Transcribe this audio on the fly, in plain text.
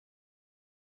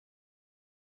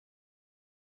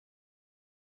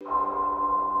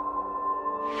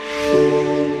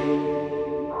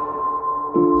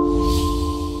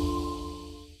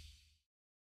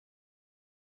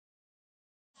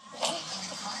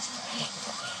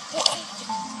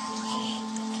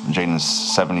Jayden's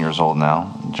 7 years old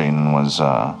now. Jayden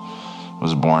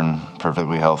was born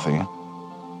perfectly healthy.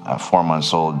 At 4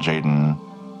 months old, Jayden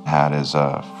had his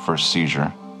first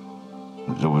seizure.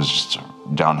 It was just a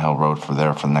downhill road for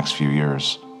the next few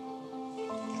years.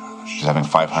 She's having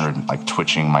 500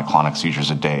 twitching myoclonic seizures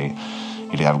a day.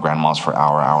 He'd have grand mal for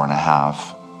hour and a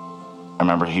half. I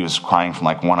remember he was crying from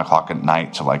 1 o'clock at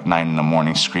night to 9 in the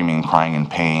morning, screaming, crying in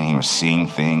pain. He was seeing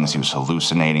things. He was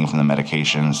hallucinating from the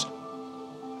medications.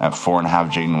 At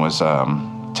 4.5, Jayden was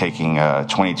taking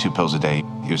 22 pills a day.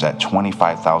 He was at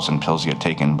 25,000 pills he had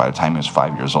taken by the time he was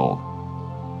 5 years old.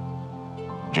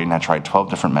 Jayden had tried 12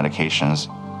 different medications.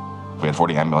 We had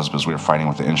 40 ambulances. We were fighting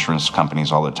with the insurance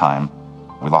companies all the time.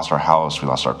 We lost our house, we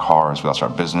lost our cars, we lost our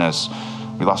business,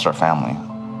 we lost our family.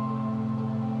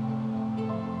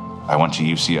 I went to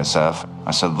UCSF.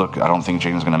 I said, look, I don't think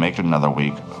Jayden's going to make it another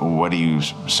week. What do you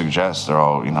suggest? They're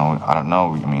all, I don't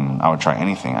know. I would try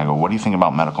anything. I go, what do you think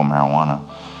about medical marijuana?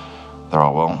 They're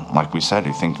all, well, like we said,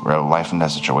 you think we're a life and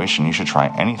death situation, you should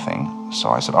try anything. So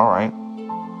I said, all right.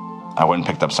 I went and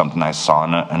picked up something I saw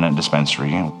in a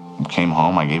dispensary. Came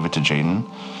home, I gave it to Jayden.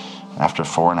 After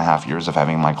 4.5 years of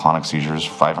having myoclonic seizures,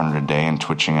 500 a day, and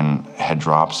twitching and head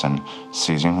drops and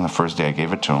seizing, the first day I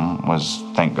gave it to him was,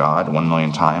 thank God, 1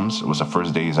 million times. It was the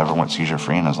first day he's ever went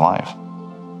seizure-free in his life.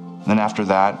 And then after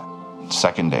that,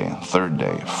 second day, third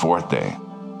day, fourth day,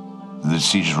 the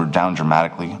seizures were down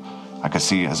dramatically. I could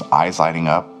see his eyes lighting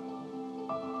up.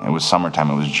 It was summertime.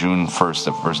 It was June 1st,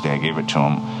 the first day I gave it to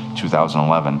him,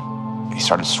 2011. He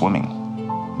started swimming.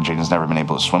 Jayden's never been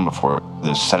able to swim before.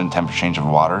 The sudden temperature change of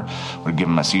water would give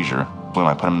him a seizure. When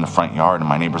I put him in the front yard, and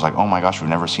my neighbor's like, oh my gosh,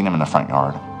 we've never seen him in the front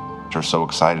yard. They're so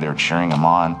excited, they were cheering him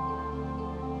on.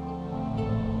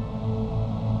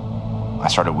 I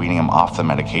started weaning him off the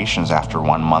medications after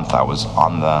 1 month I was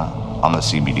on the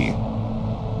CBD.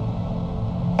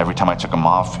 Every time I took him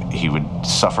off, he would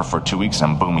suffer for 2 weeks,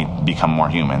 and boom, he'd become more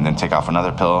human. Then take off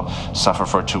another pill, suffer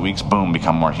for 2 weeks, boom,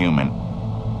 become more human.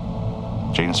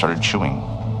 Jayden started chewing.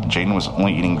 Jayden was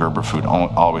only eating Gerber food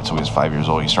all the way till he was 5 years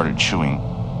old. He started chewing.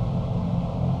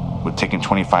 With taking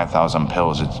 25,000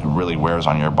 pills, it really wears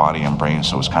on your body and brain,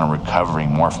 so it was kind of recovering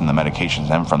more from the medications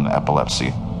than from the epilepsy.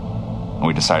 And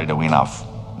we decided to wean off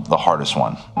the hardest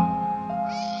one,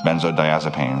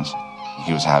 benzodiazepines.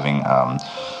 He was having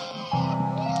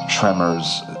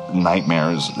tremors,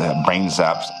 nightmares, brain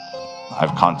zaps.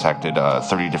 I've contacted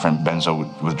 30 different benzo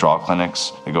withdrawal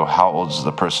clinics. They go, how old is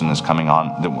the person that's coming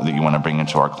on that you want to bring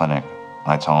into our clinic?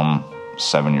 And I tell them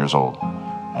 7 years old.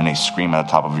 And they scream at the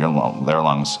top of their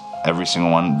lungs. Every single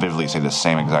one vividly say the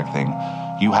same exact thing.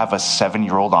 You have a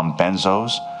 7-year-old on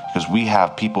benzos? Because we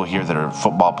have people here that are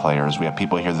football players. We have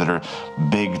people here that are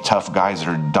big, tough guys that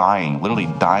are dying, literally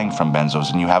dying from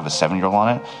benzos. And you have a 7-year-old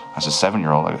on it? I said,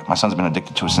 7-year-old? My son's been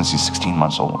addicted to it since he's 16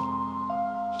 months old.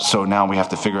 So now we have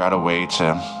to figure out a way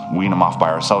to wean them off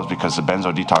by ourselves because the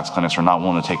benzo detox clinics are not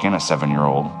willing to take in a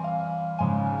 7-year-old.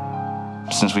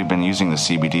 Since we've been using the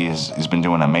CBD, he's been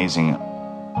doing amazing.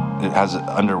 It has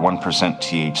under 1%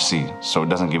 THC, so it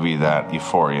doesn't give you that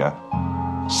euphoria.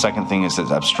 Second thing is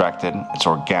it's abstracted, it's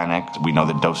organic. We know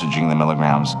the dosaging, the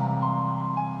milligrams.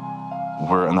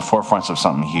 We're in the forefronts of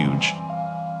something huge.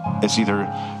 It's either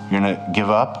you're gonna give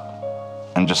up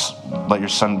and just let your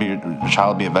child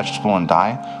be a vegetable and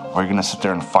die, or you're gonna sit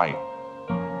there and fight.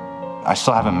 I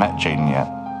still haven't met Jayden yet.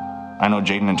 I know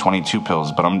Jayden in 22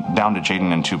 pills, but I'm down to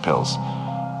Jayden in 2 pills.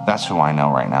 That's who I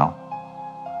know right now.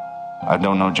 I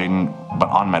don't know Jayden, but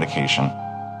on medication.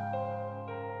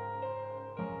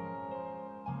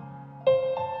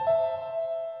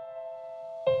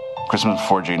 Christmas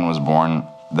before Jayden was born,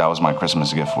 that was my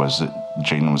Christmas gift, was that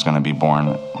Jayden was gonna be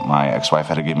born. My ex-wife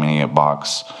had to give me a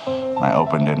box. I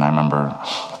opened it and I remember,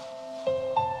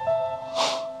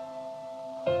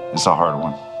 it's a hard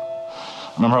one.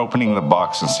 I remember opening the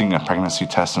box and seeing a pregnancy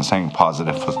test and saying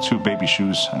positive with 2 baby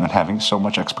shoes and then having so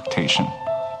much expectation,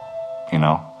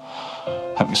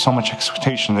 having so much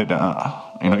expectation that,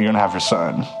 you're gonna have your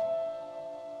son.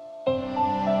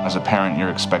 As a parent,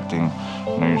 you're expecting,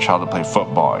 your child to play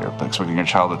football, you're expecting your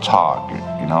child to talk,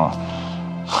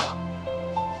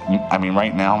 I mean,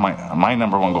 right now, my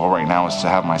number one goal right now is to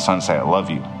have my son say, I love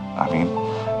you. I mean,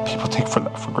 people take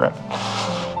that for granted.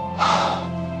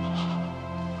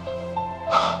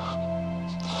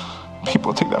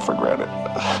 People take that for granted.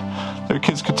 Their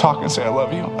kids could talk and say, I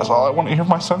love you. That's all I want to hear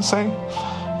my son say.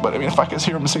 But I mean, if I could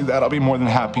hear him say that, I'll be more than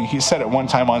happy. He said it one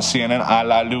time on CNN, I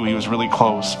la Lou, he was really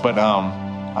close. But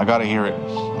I gotta hear it.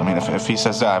 I mean, if he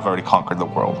says that, I've already conquered the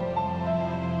world.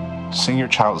 Seeing your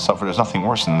child suffer, there's nothing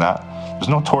worse than that. There's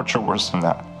no torture worse than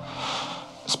that.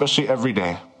 Especially every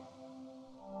day.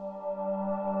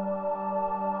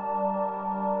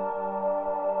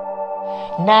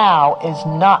 Now is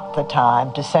not the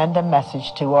time to send a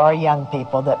message to our young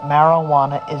people that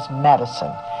marijuana is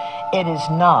medicine. It is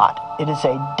not. It is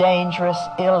a dangerous,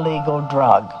 illegal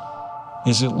drug.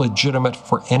 Is it legitimate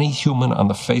for any human on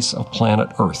the face of planet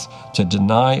Earth to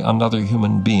deny another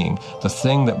human being the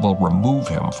thing that will remove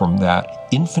him from that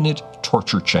infinite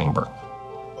torture chamber?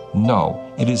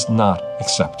 No, it is not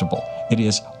acceptable. It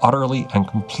is utterly and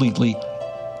completely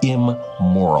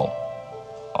immoral.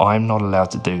 I'm not allowed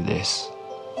to do this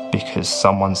because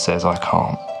someone says I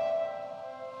can't.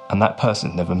 And that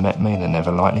person's never met me, they're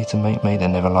never likely to meet me, they're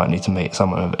never likely to meet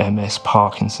someone with MS,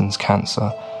 Parkinson's,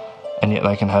 cancer, and yet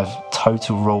they can have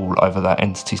total rule over that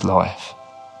entity's life.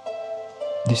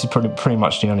 This is pretty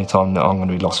much the only time that I'm going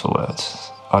to be lost for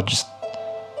words.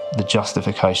 The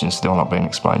justification's still not being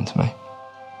explained to me.